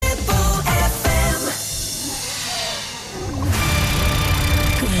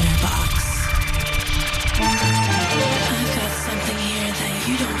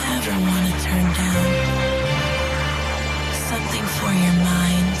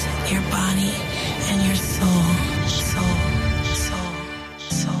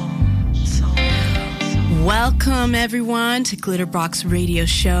Welcome, everyone, to Glitterbox Radio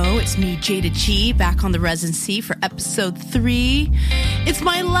Show. It's me, Jada G, back on the residency for episode 3. It's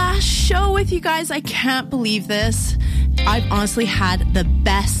my last show with you guys. I can't believe this. I've honestly had the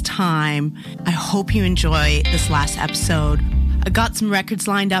best time. I hope you enjoy this last episode. I got some records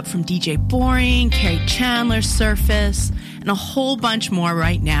lined up from DJ Boring, Carrie Chandler, Surface, and a whole bunch more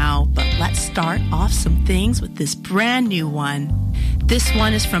right now. But let's start off some things with this brand new one. This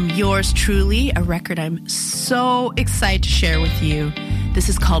one is from yours truly, a record I'm so excited to share with you. This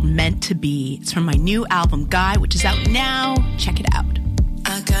is called Meant to Be. It's from my new album, Guy, which is out now. Check it out.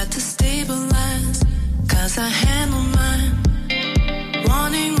 I got to stabilize, cause I handle mine.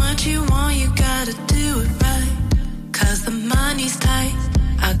 Wanting what you want, you gotta do it right. Cause the money's tight,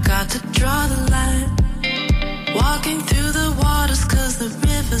 I got to draw the line. Walking through the waters, cause the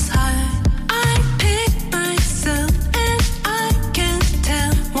river's high. I pick myself and I can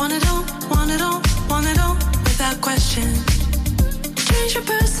tell. Want it all, want it all, want it all, without question. Change your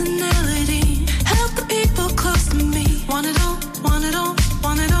personality, help the people close to me. Want it all, want it all,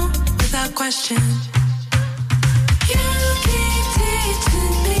 want it all, without question. You keep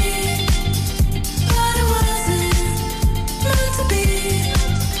teaching me, but it wasn't meant to be.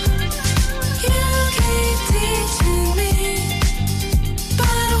 You keep teaching me,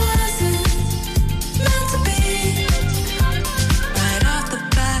 but it wasn't meant to be. Right off the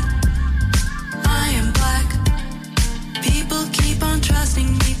bat, I am black. People keep on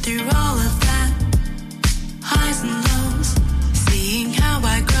trusting me through all of that. Highs and lows, seeing how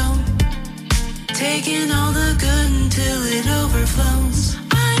I grow. Taking all the good until it overflows.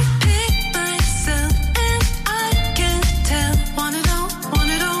 I pick myself and I can tell. Want it all, want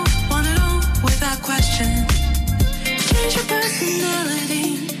it all, want it all, without question. Change your personality,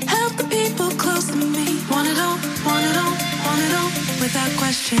 help the people close to me. Want it all, want it all, want it all, without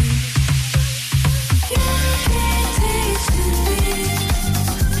question. You keep teaching me,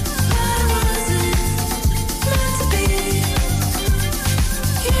 but it wasn't meant to be.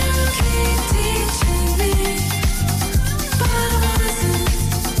 You keep teaching me, but it wasn't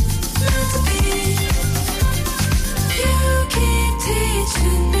meant to be. You keep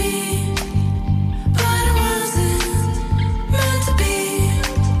teaching me, but it wasn't meant to be.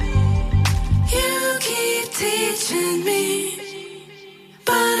 You keep teaching me,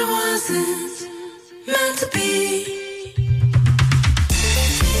 but it wasn't meant to be.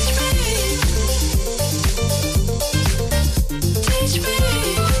 Teach me, teach me. Teach me,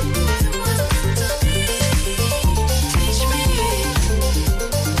 teach me.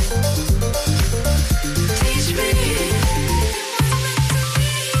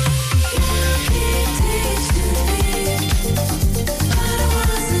 You keep teaching me, but it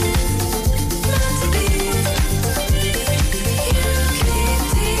wasn't meant to be. You keep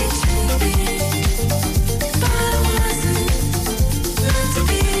teaching me, but it wasn't meant to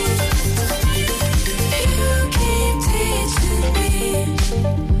be. You keep teaching me,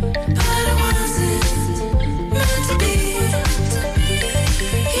 but it wasn't meant to be.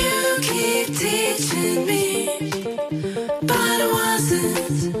 You keep teaching me, but it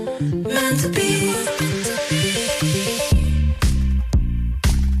wasn't meant to be.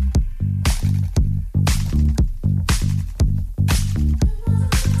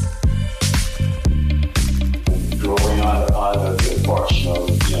 Growing on a good portion of,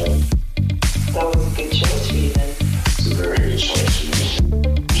 That was a good choice for you then. it's a very good choice for me.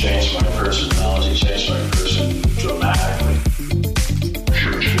 Changed my personality, changed my person dramatically.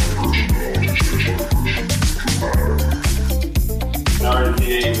 In order to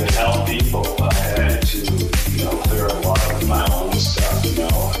be able to help people, I had to, clear a lot of my own stuff,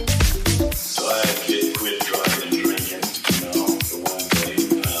 So I had to quit driving and drinking, for one thing.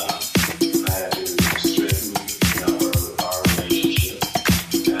 I had to straighten, our relationship.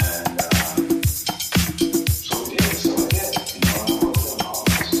 And so we did, I worked on all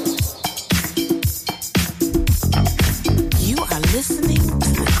that stuff. You are listening to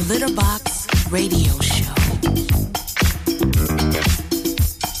the Glitterbox Radio Show.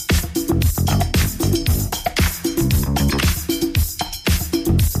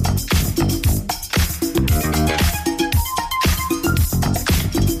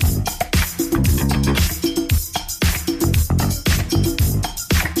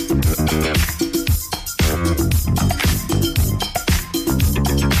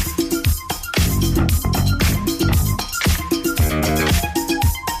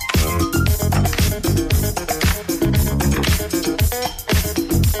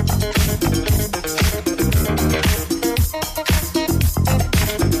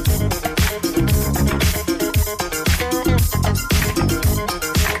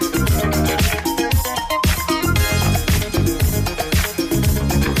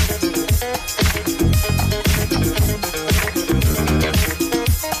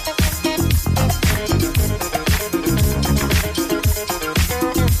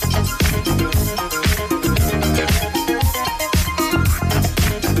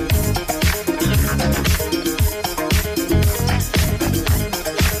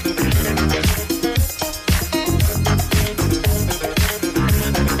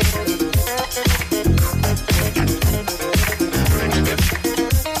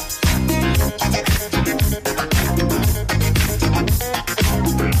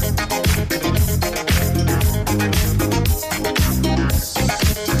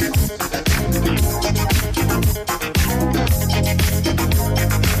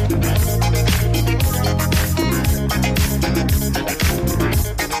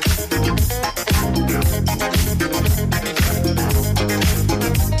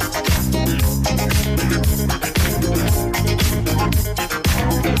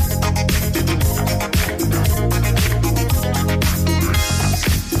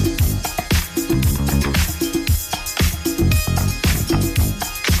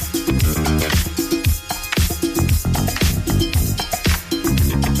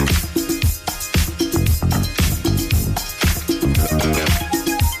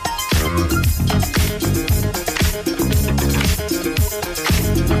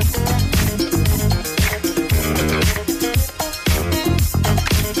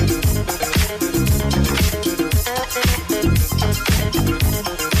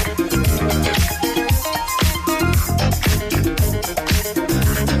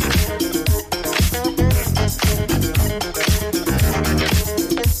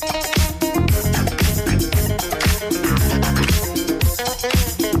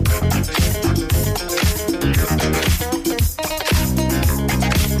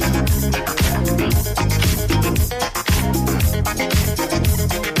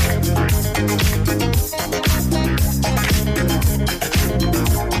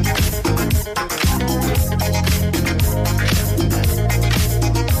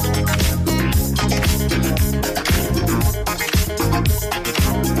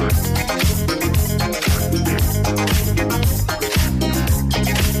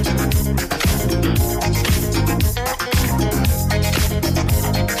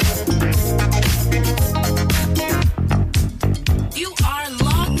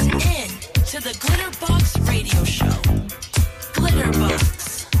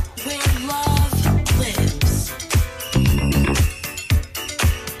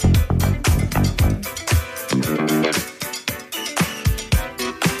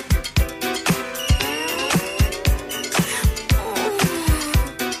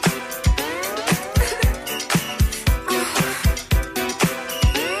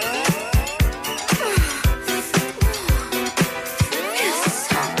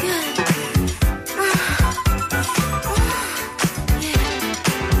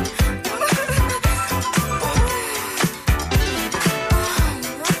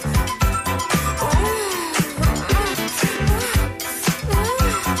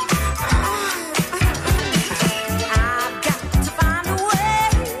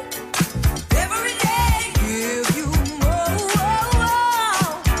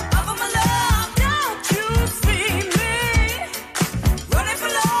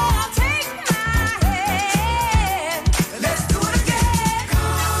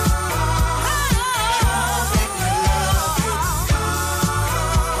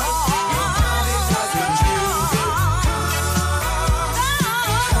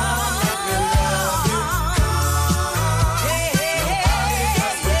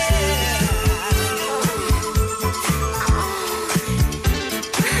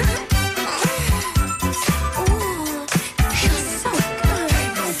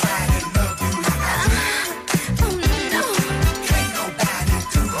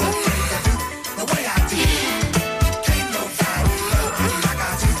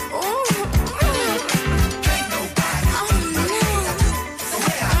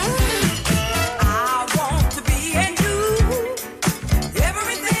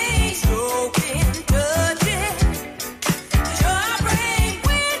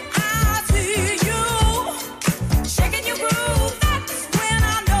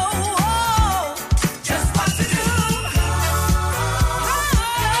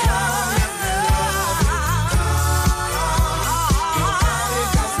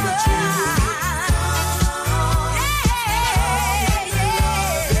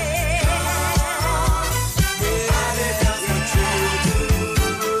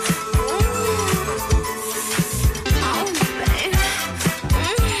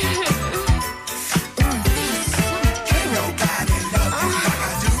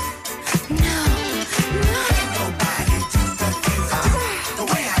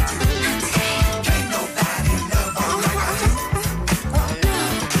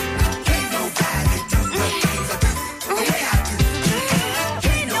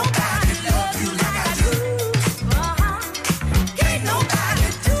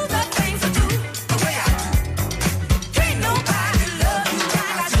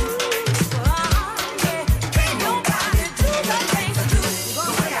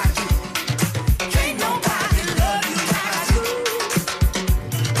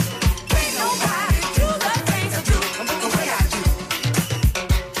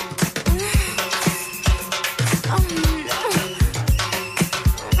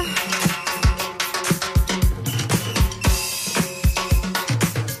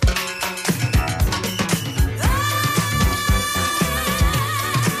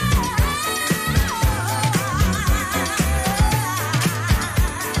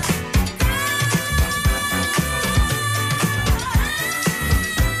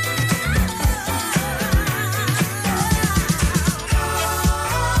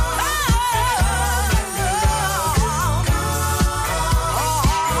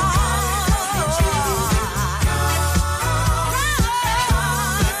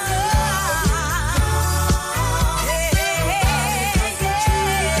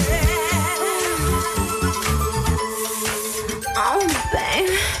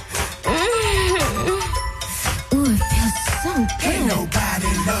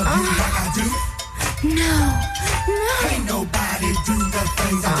 love you like I do. No. Can't nobody do the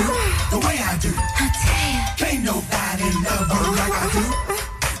things I do the way I do. I tell ya. Can't nobody love you like I do.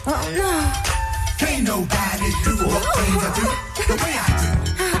 Oh, no. Can't nobody do the things I do the way I do.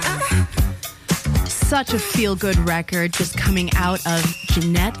 Such a feel-good record just coming out of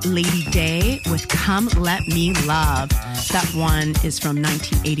Jeanette Lady Day with Come Let Me Love. That one is from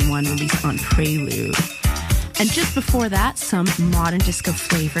 1981, released on Prelude. And just before that, some modern disco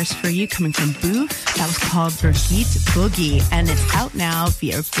flavors for you coming from Booth. That was called Brigitte Boogie, and it's out now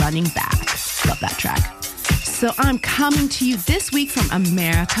via Running Back. Love that track. So I'm coming to you this week from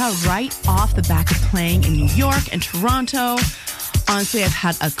America, right off the back of playing in New York and Toronto. Honestly, I've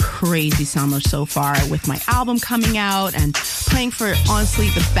had a crazy summer so far with my album coming out and playing for, honestly,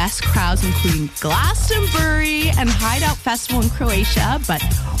 the best crowds, including Glastonbury and Hideout Festival in Croatia, but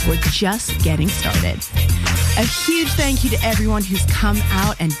we're just getting started. A huge thank you to everyone who's come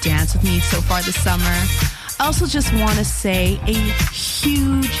out and danced with me so far this summer. I also just want to say a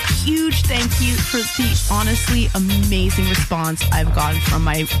huge thank you for the honestly amazing response I've gotten from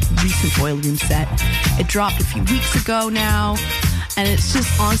my recent Boiler Room set. It dropped a few weeks ago now, and it's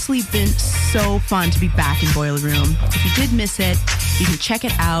just honestly been so fun to be back in Boiler Room. If you did miss it, you can check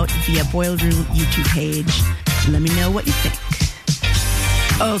it out via Boiler Room YouTube page. Let me know what you think.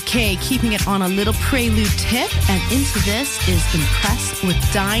 Okay, keeping it on a little prelude tip, and into this is Impress with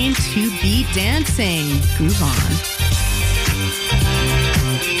Dying to Be Dancing. Groove on.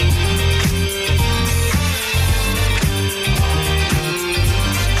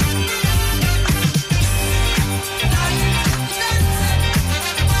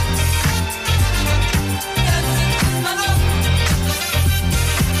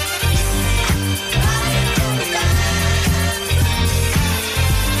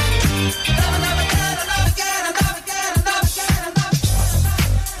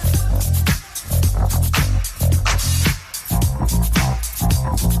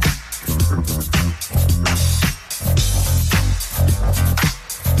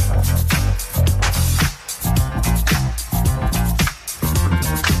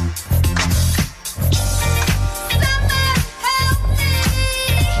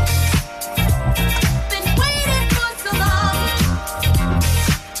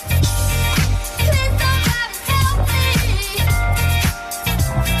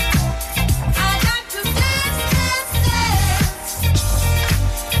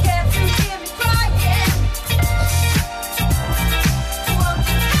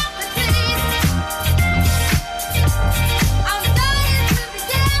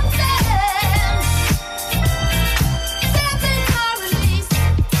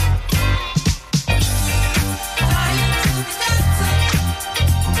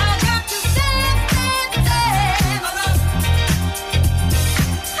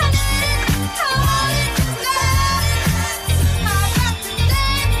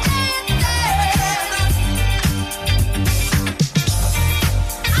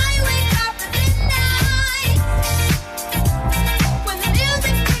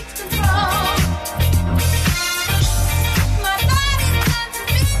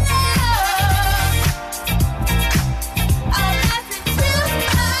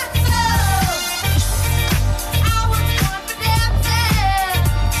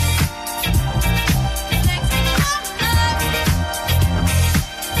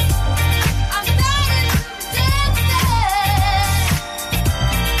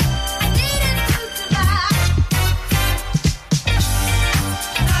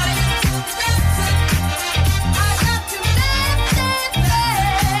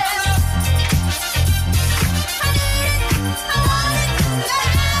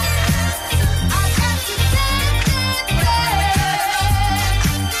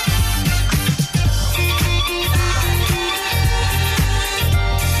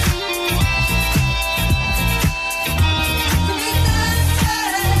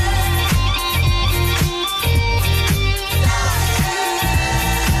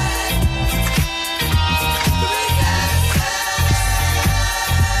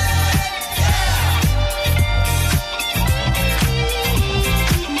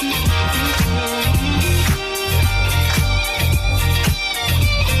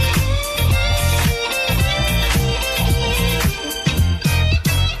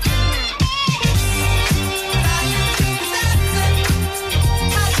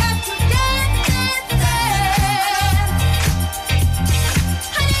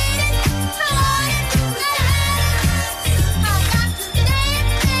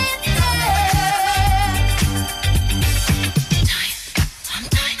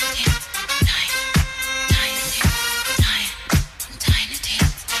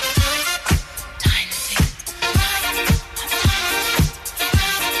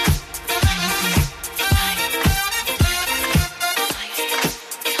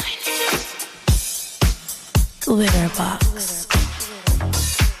 Glitterbox.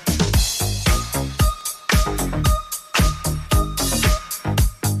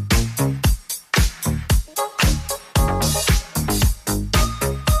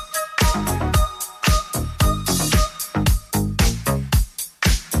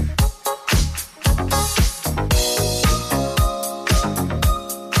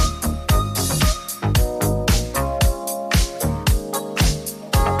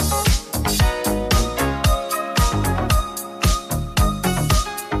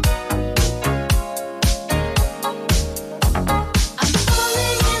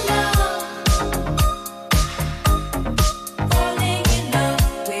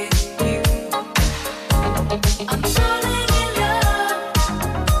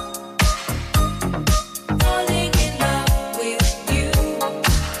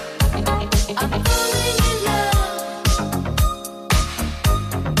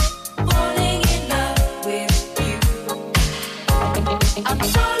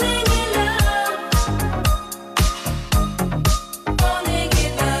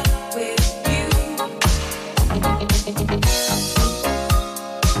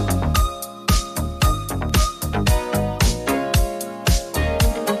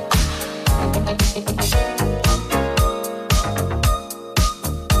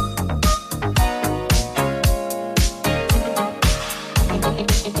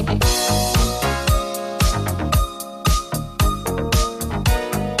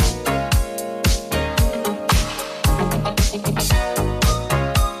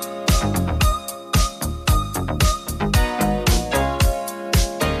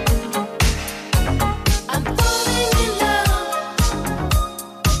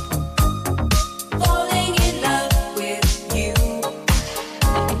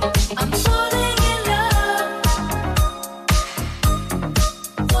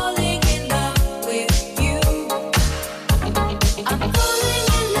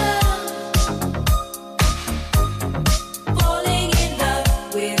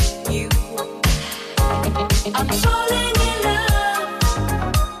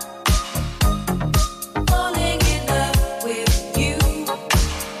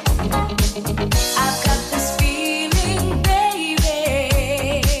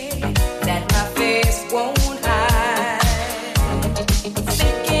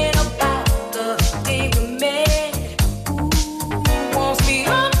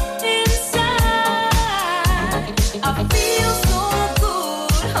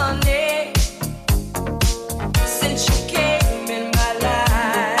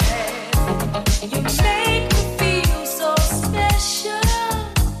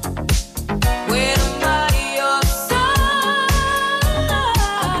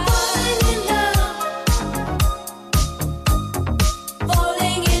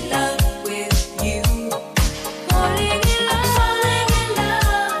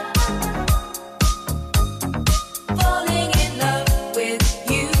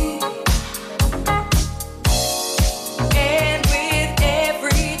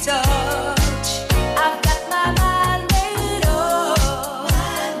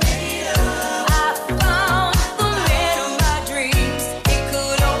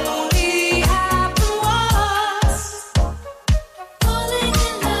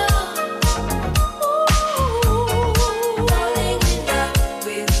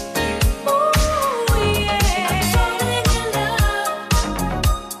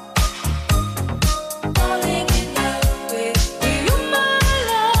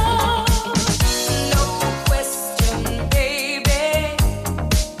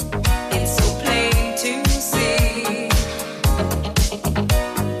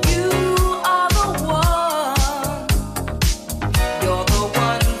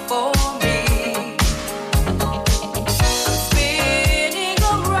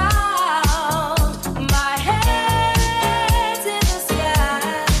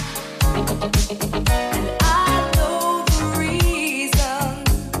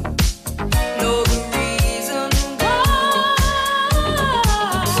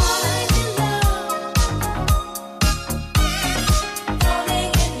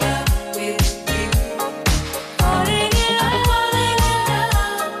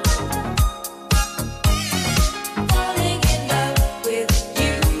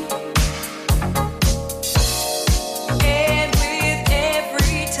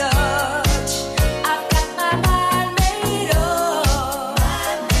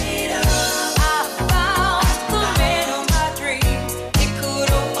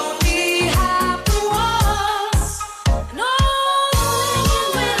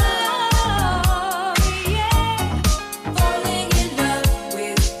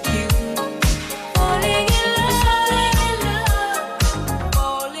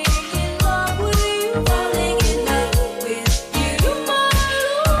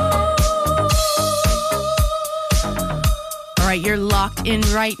 locked in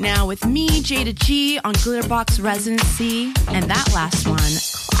right now with me, Jada G, on Glitterbox Residency. And that last one,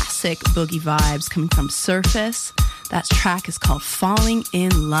 classic boogie vibes coming from Surface. That track is called Falling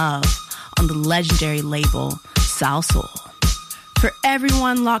in Love on the legendary label Salsoul. For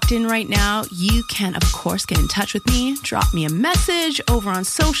everyone locked in right now, you can, of course, get in touch with me. Drop me a message over on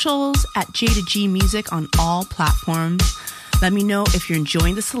socials at Jada G Music on all platforms. Let me know if you're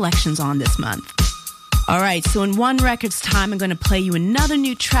enjoying the selections on this month. All right, so in one record's time, I'm going to play you another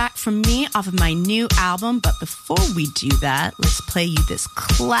new track from me off of my new album. But before we do that, let's play you this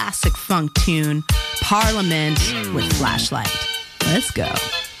classic funk tune, Parliament with Flashlight. Let's go.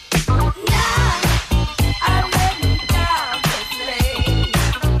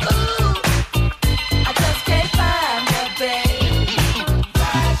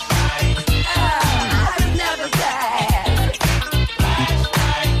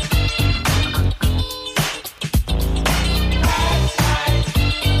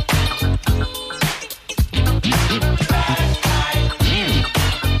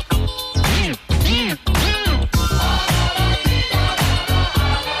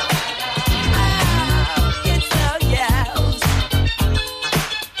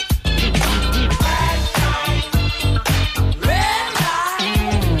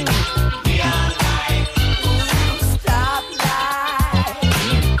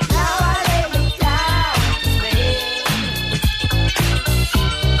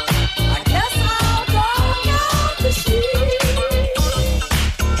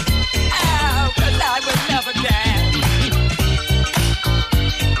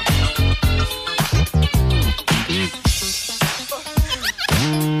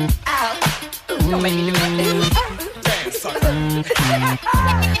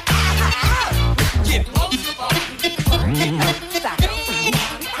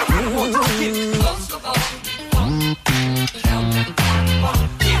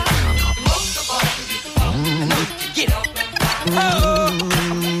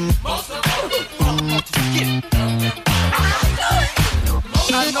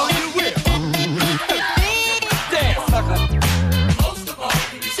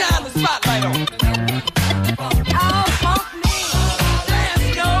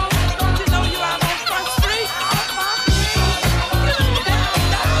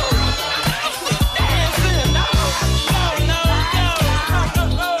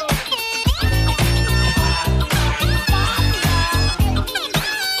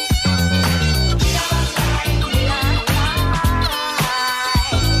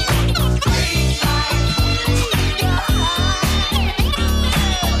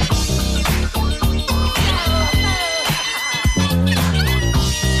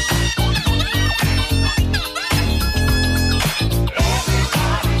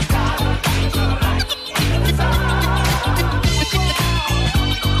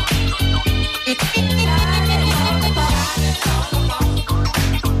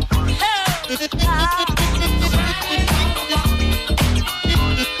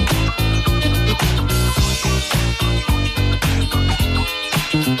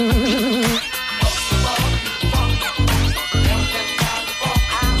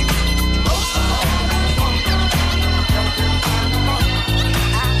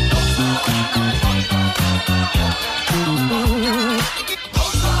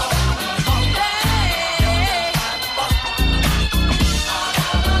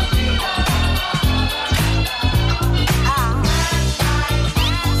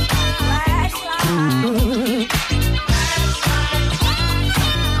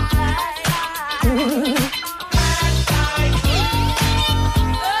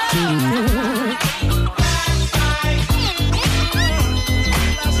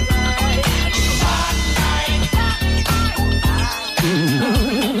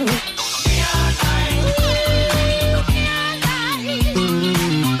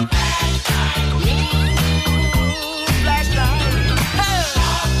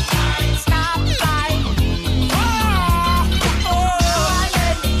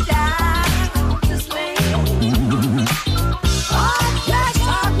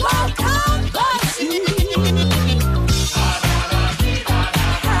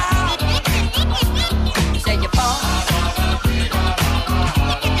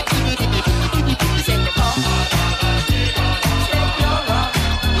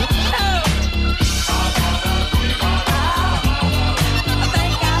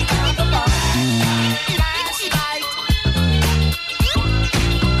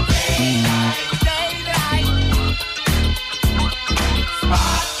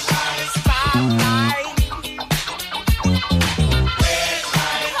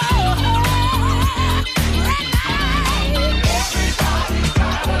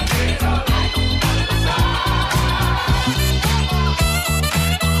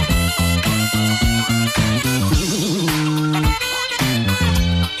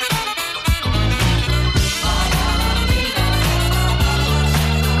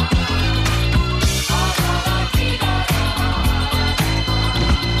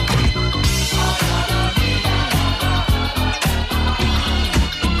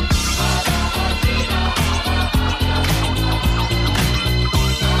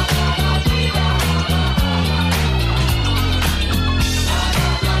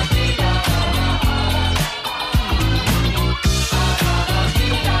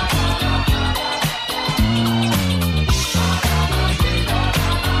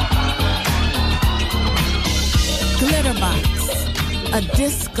 a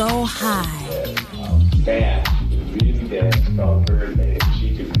disco high. Dance, really dance, called her name.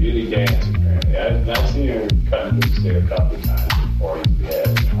 She could really dance, apparently. I've seen her cut loose there a couple of times before we had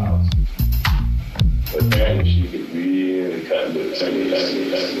in the house. But apparently she could really cut loose.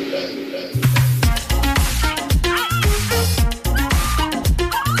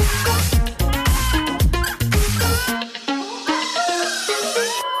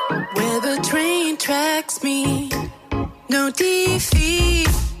 Where the train tracks me, no defeat.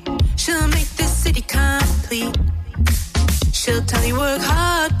 She'll make this city complete. She'll tell you work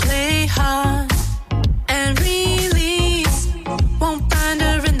hard, play hard, and release. Won't find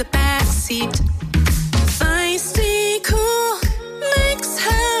her in the backseat. Feisty, cool, makes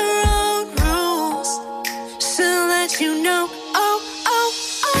her own rules. She'll let you know, oh, oh,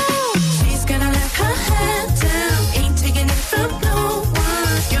 oh. She's gonna let her head down, ain't taking it from no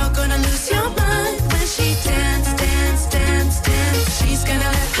one. You're gonna lose your mind when she dance, dance, dance, dance. She's gonna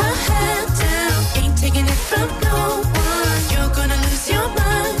let her head down, ain't taking it from no one. You're gonna lose your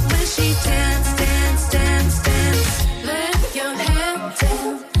mind when she dance, dance, dance, dance. Let your head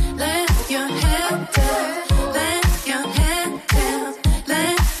down, let your head down, let your head down,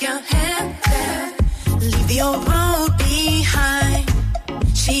 let your head down. Leave the old road behind.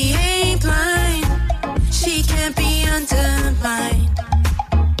 She ain't blind, she can't be undermined.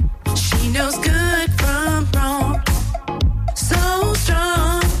 She knows good from wrong, so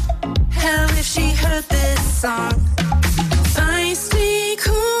strong. Hell if she heard this song. Feisty,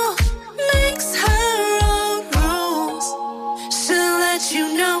 cool, makes her own rules. She'll let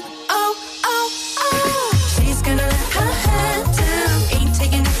you know, oh, oh, oh. She's gonna let her head down, ain't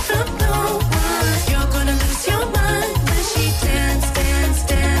taking it from no one. You're gonna lose your mind when she dance, dance,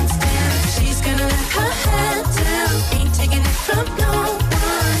 dance, dance. She's gonna let her head down, ain't taking it from no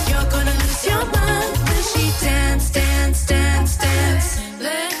one. You're gonna lose your mind when she dance, dance, dance, dance.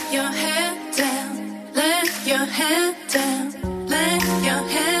 Let your head down, let your head down, let your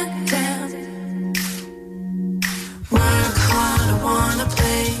head down. Work hard, I wanna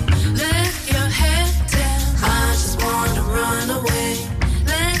play. Let your head down, I just wanna run away.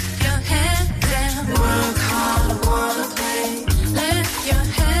 Let your head down. Work hard, I wanna play. Let your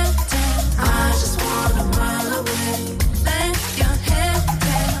head down, I just wanna run away. Let your head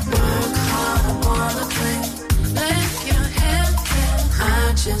down. Work hard, I wanna play. Let your head down,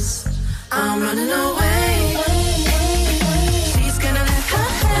 I'm running away. She's gonna let her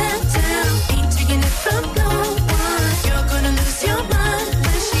head down, ain't taking it from no one. You're gonna lose your mind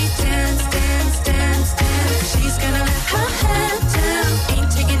when she dance, dance, dance, dance. She's gonna let her head down,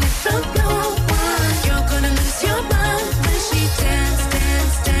 ain't taking it from no one. You're gonna lose your mind when she dance,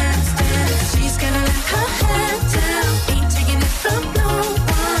 dance, dance, dance. She's gonna let her head down, ain't taking it from no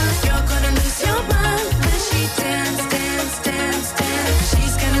one. You're gonna lose your mind when she dance, dance, dance, dance.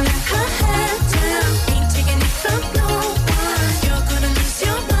 She's gonna let her head down, ain't taking it from no one. You're gonna lose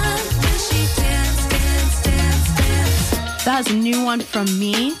your mind when she dance, dance, dance, dance. That is a new one from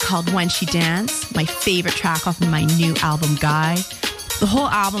me called When She Dance, my favorite track off of my new album, Guy. The whole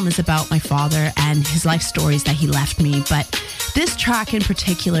album is about my father and his life stories that he left me, but this track in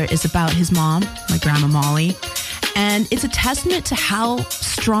particular is about his mom, my grandma Molly, and it's a testament to how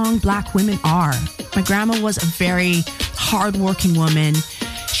strong Black women are. My grandma was a very hardworking woman.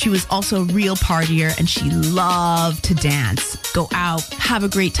 She was also a real partier and she loved to dance, go out, have a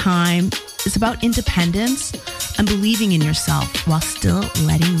great time. It's about independence and believing in yourself while still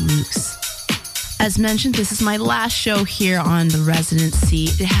letting loose. As mentioned, this is my last show here on the residency.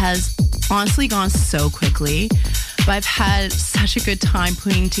 It has honestly gone so quickly, but I've had such a good time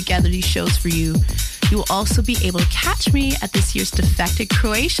putting together these shows for you. You will also be able to catch me at this year's Defected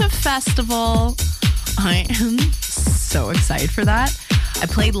Croatia Festival. I am so excited for that. I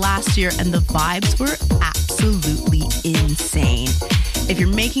played last year and the vibes were absolutely insane. If you're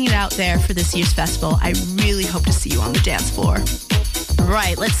making it out there for this year's festival, I really hope to see you on the dance floor.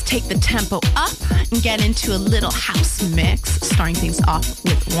 Right, let's take the tempo up and get into a little house mix, starting things off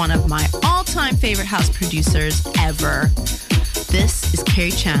with one of my all-time favorite house producers ever. This is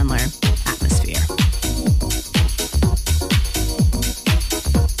Carrie Chandler, Atmosphere.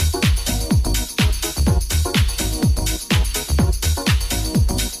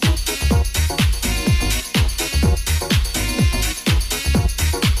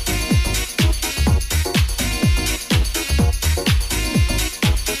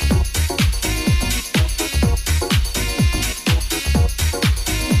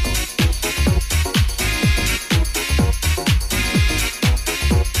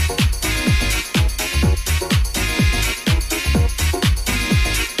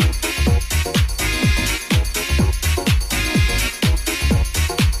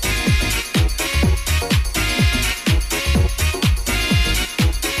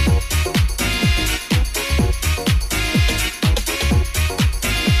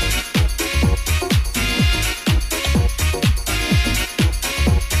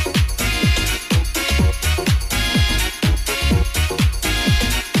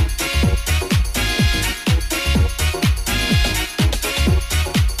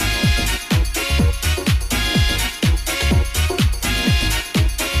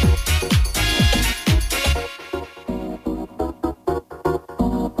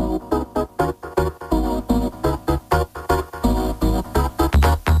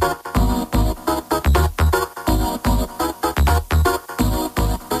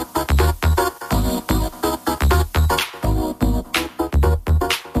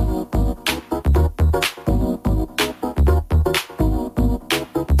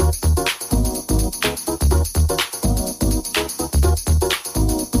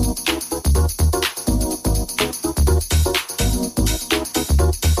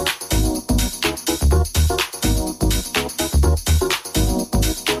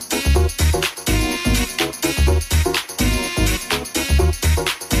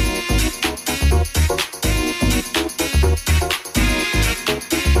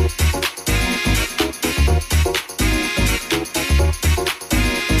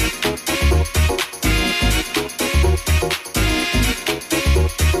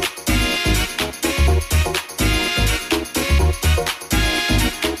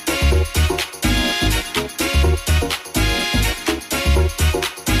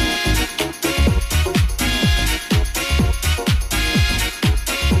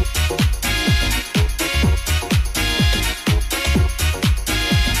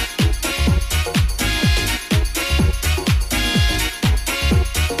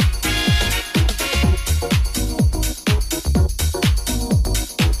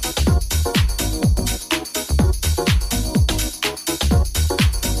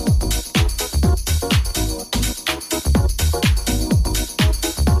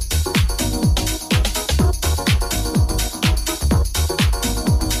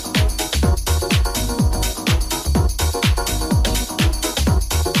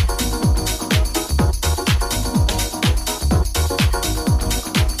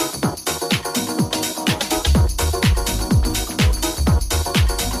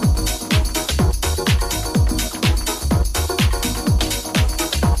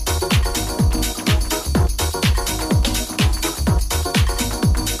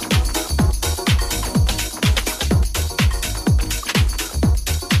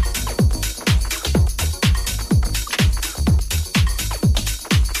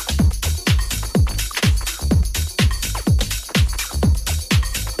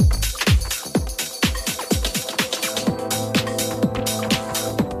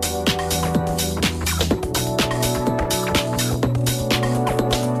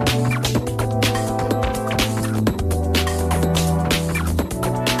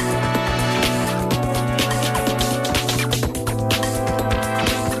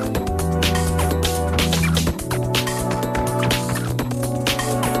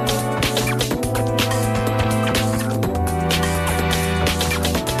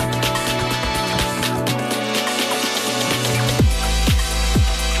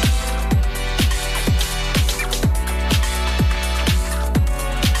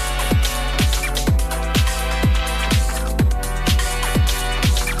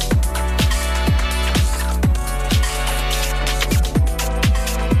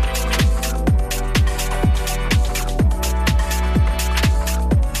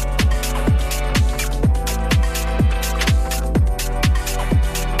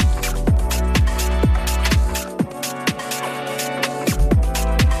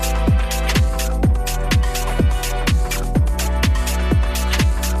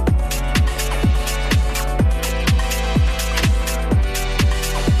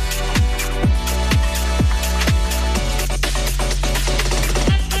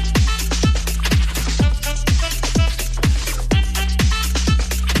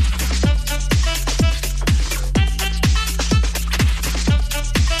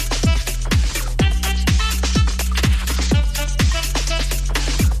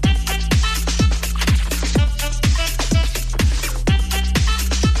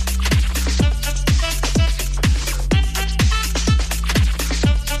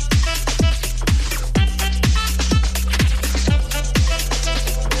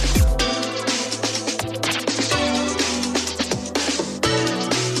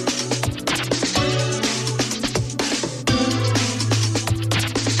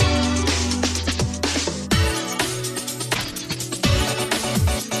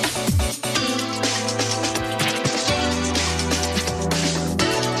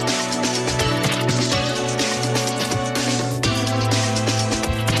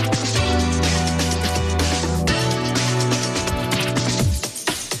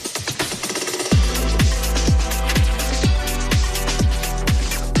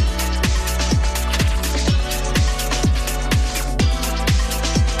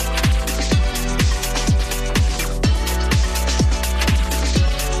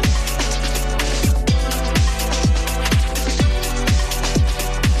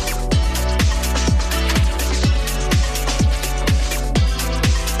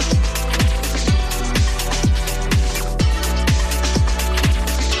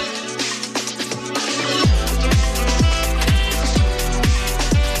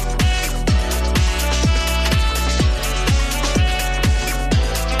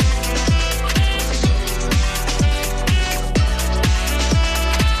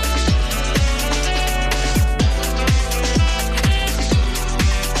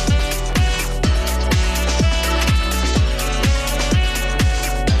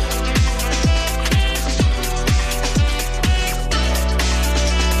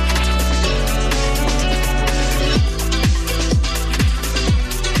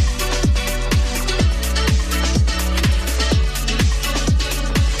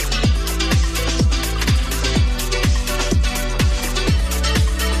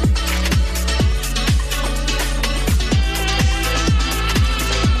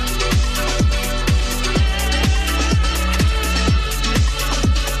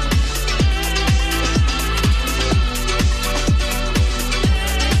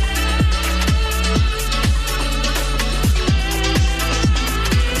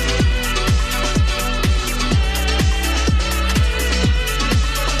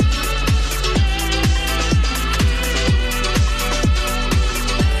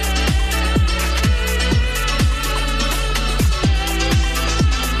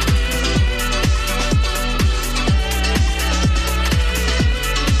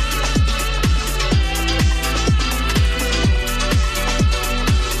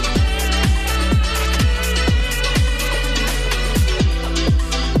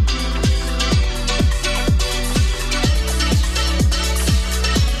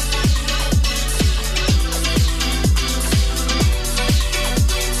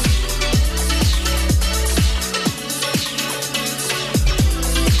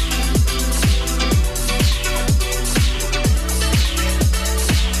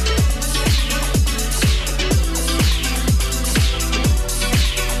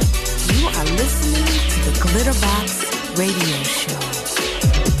 Glitterbox Radio Show.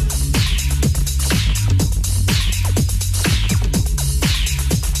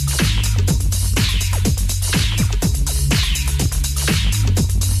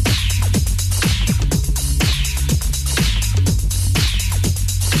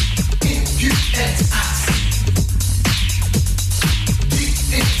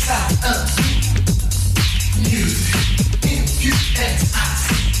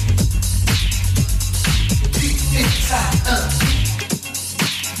 Inside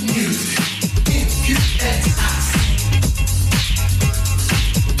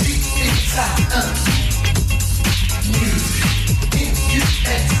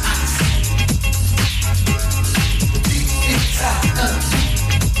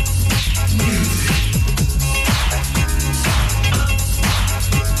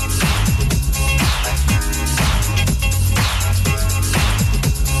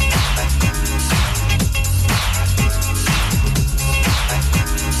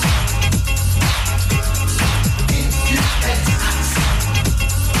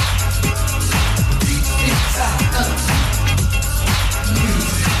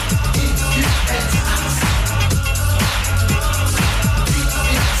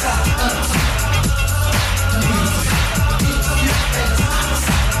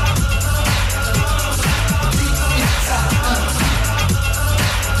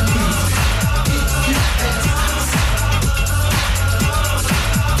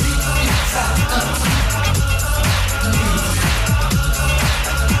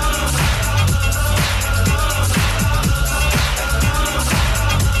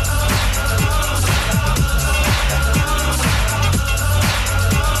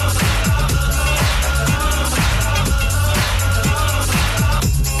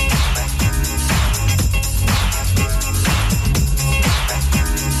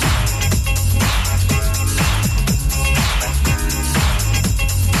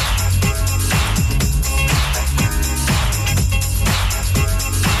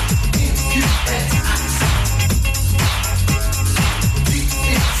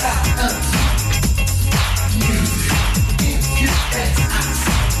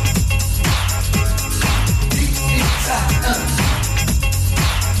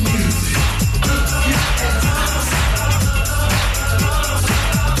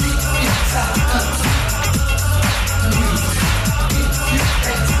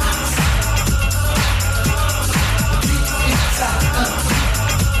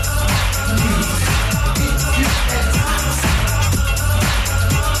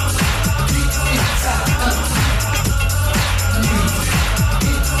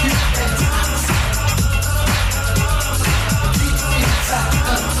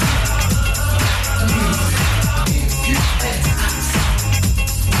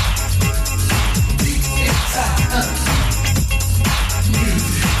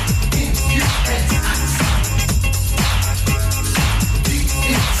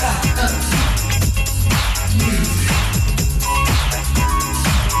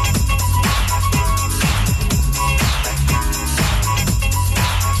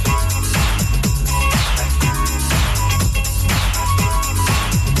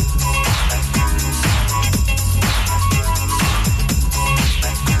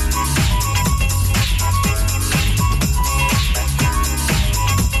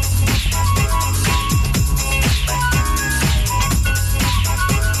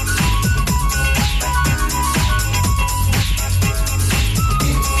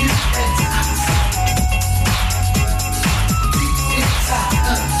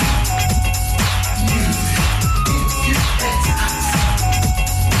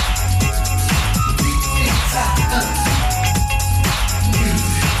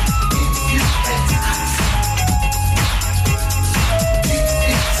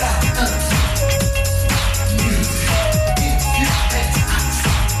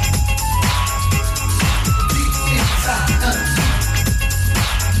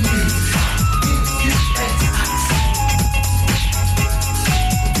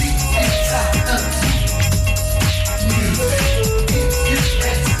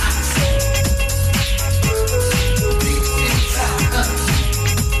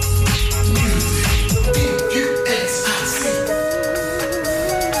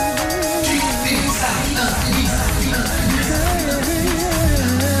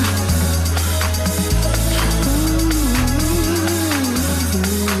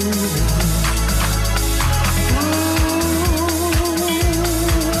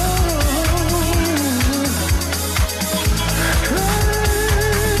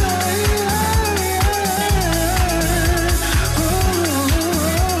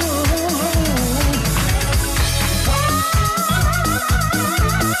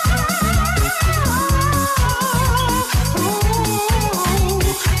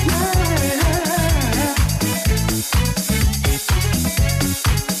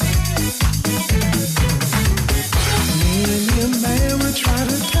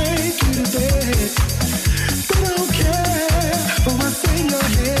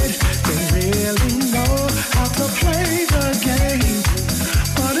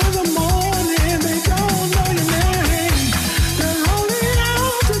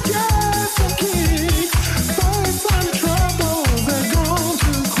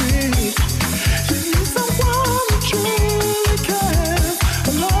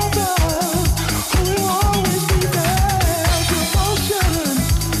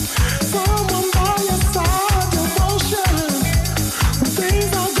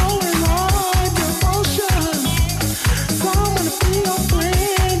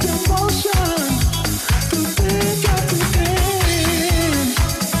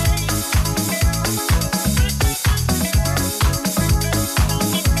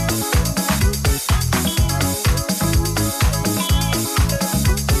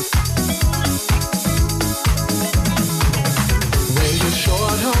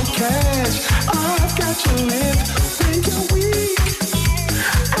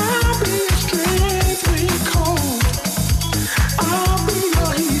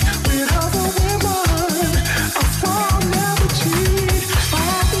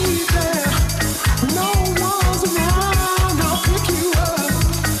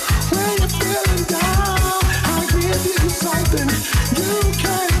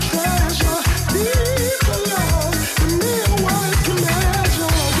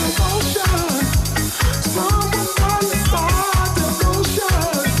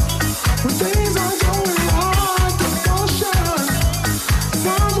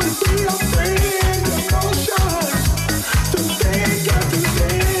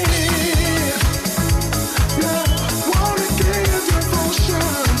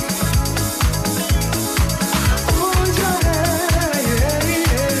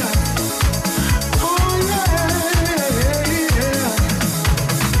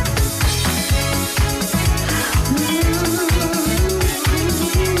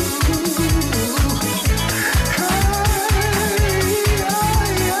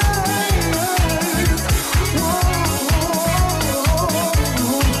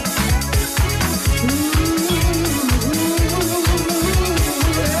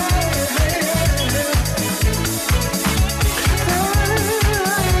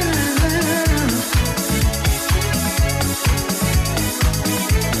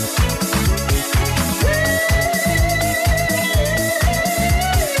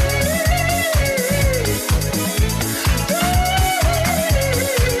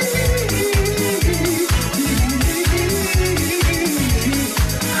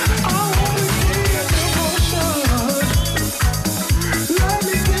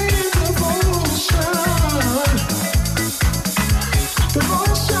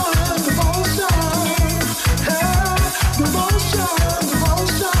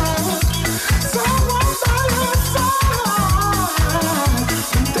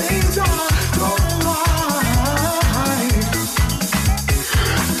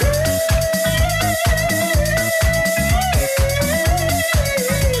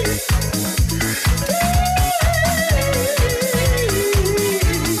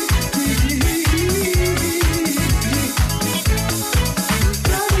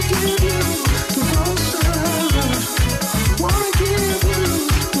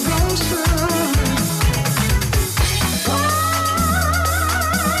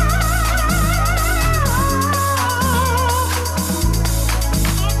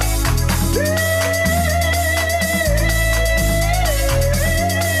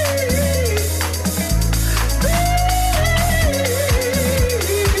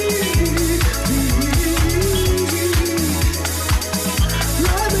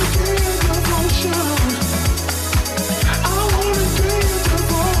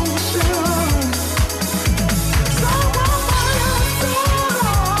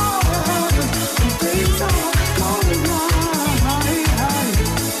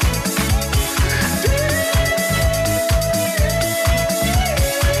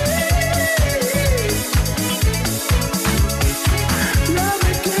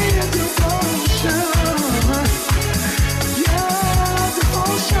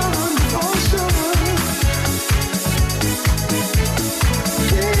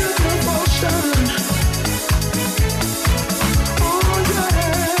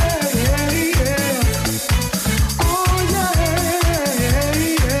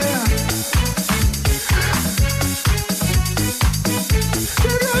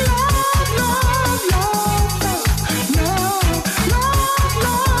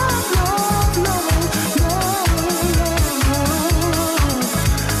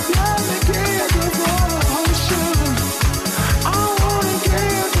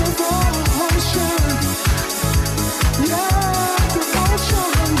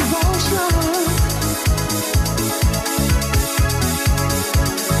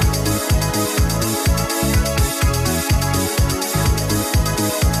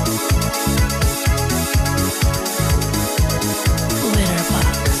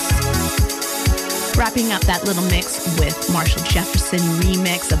Wrapping up that little mix with Marshall Jefferson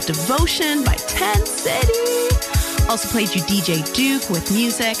remix of Devotion by 10 City. Also played you DJ Duke with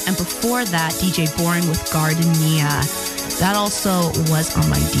Music, and before that, DJ Boring with Gardenia. That also was on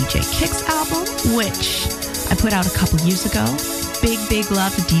my DJ Kicks album, which I put out a couple years ago. Big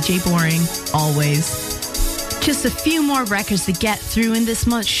love to DJ Boring, always. Just a few more records to get through in this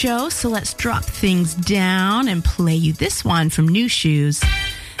month's show, so let's drop things down and play you this one from New Shoes.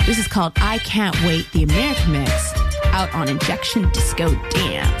 This is called I Can't Wait, the American Mix, out on Injection Disco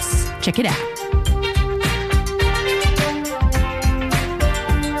Dance. Check it out.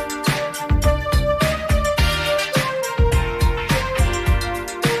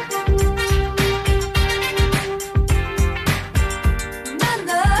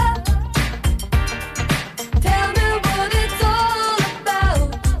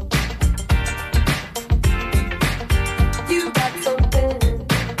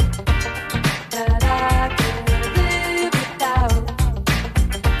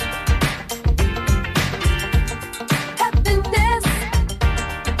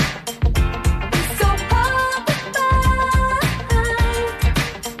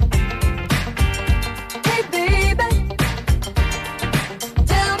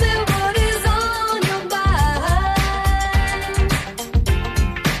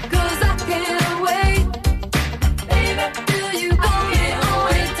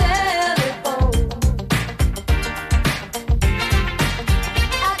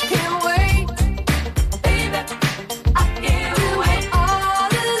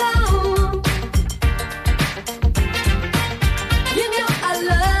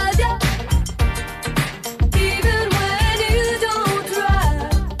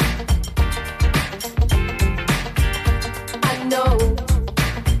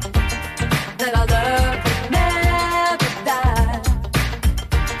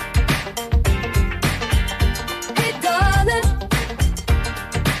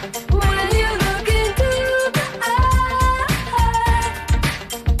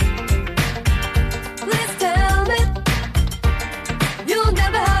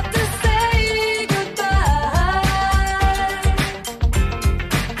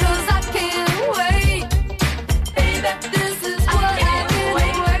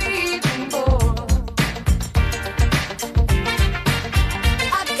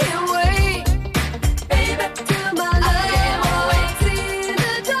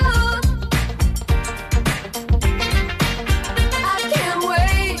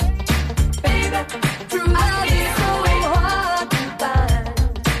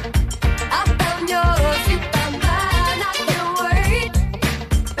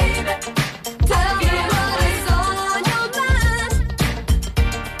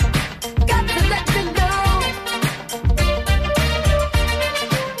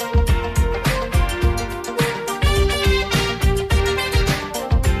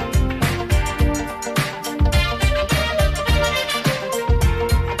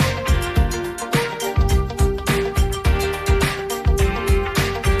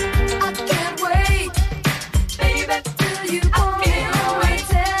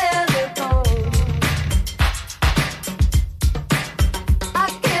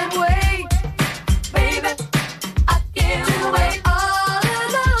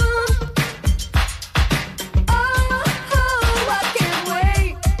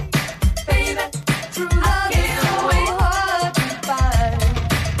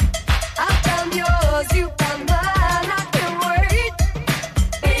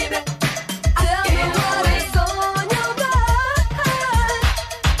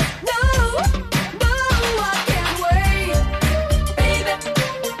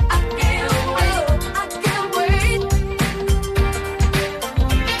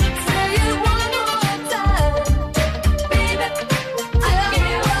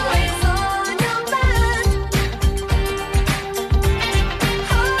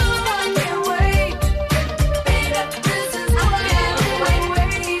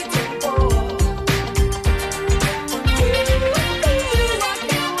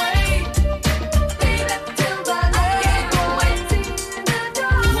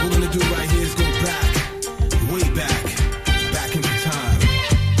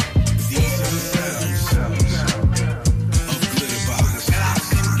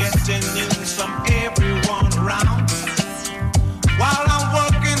 from everyone around. While I'm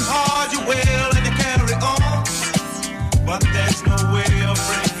working hard, you wail and you carry on. But there's no way of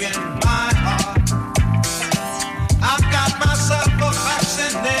breaking my heart. I got myself a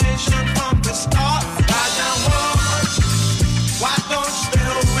vaccination from the start. Why young woman, why don't you stay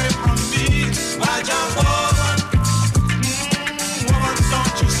away from me? Why young woman, woman,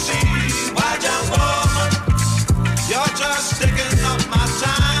 don't you see? Why young woman, you're just taking up my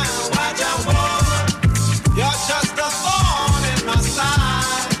time. Why young woman, you're just a thorn in my side.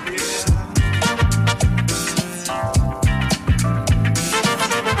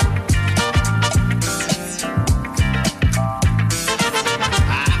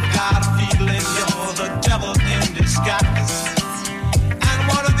 I've got a feeling you're the devil in disguise. And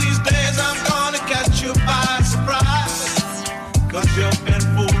one of these days I'm gonna catch you by surprise. 'Cause you've been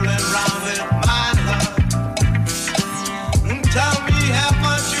fooling around with my love. Tell me how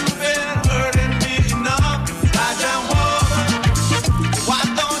much you've been hurting me enough. Why young woman, why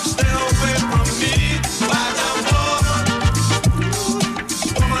don't you stay away from me? Why young woman,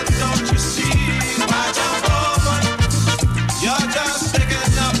 woman, don't you see? Why young woman, you're just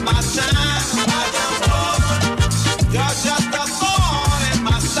taking up my time. Why young woman, you're just a thorn in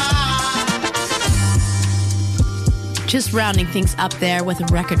my side. Just rounding things up there with a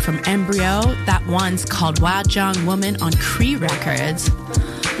record from Embryo. That one's called Wild Young Woman on Cree Records.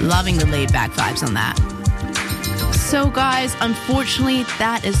 Loving the laid-back vibes on that. So guys, unfortunately,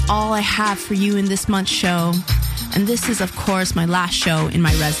 that is all I have for you in this month's show. And this is, of course, my last show in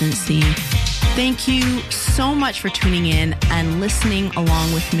my residency. Thank you so much for tuning in and listening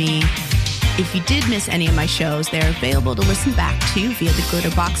along with me. If you did miss any of my shows, they're available to listen back to via the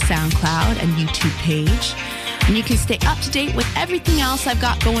Glitterbox SoundCloud and YouTube page. And you can stay up to date with everything else I've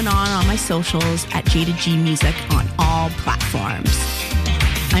got going on my socials at Jada G Music on all platforms.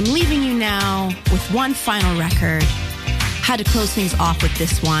 I'm leaving you now with one final record. Had to close things off with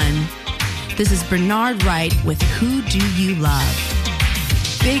this one. This is Bernard Wright with Who Do You Love?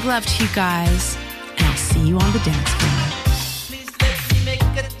 Big love to you guys, and I'll see you on the dance floor. Please let me make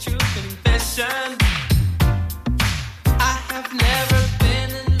a true confession. I have never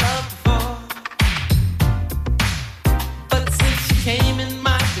been in love before, but since you came in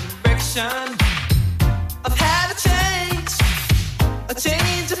my direction, I've had a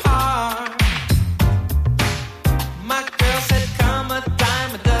change of heart.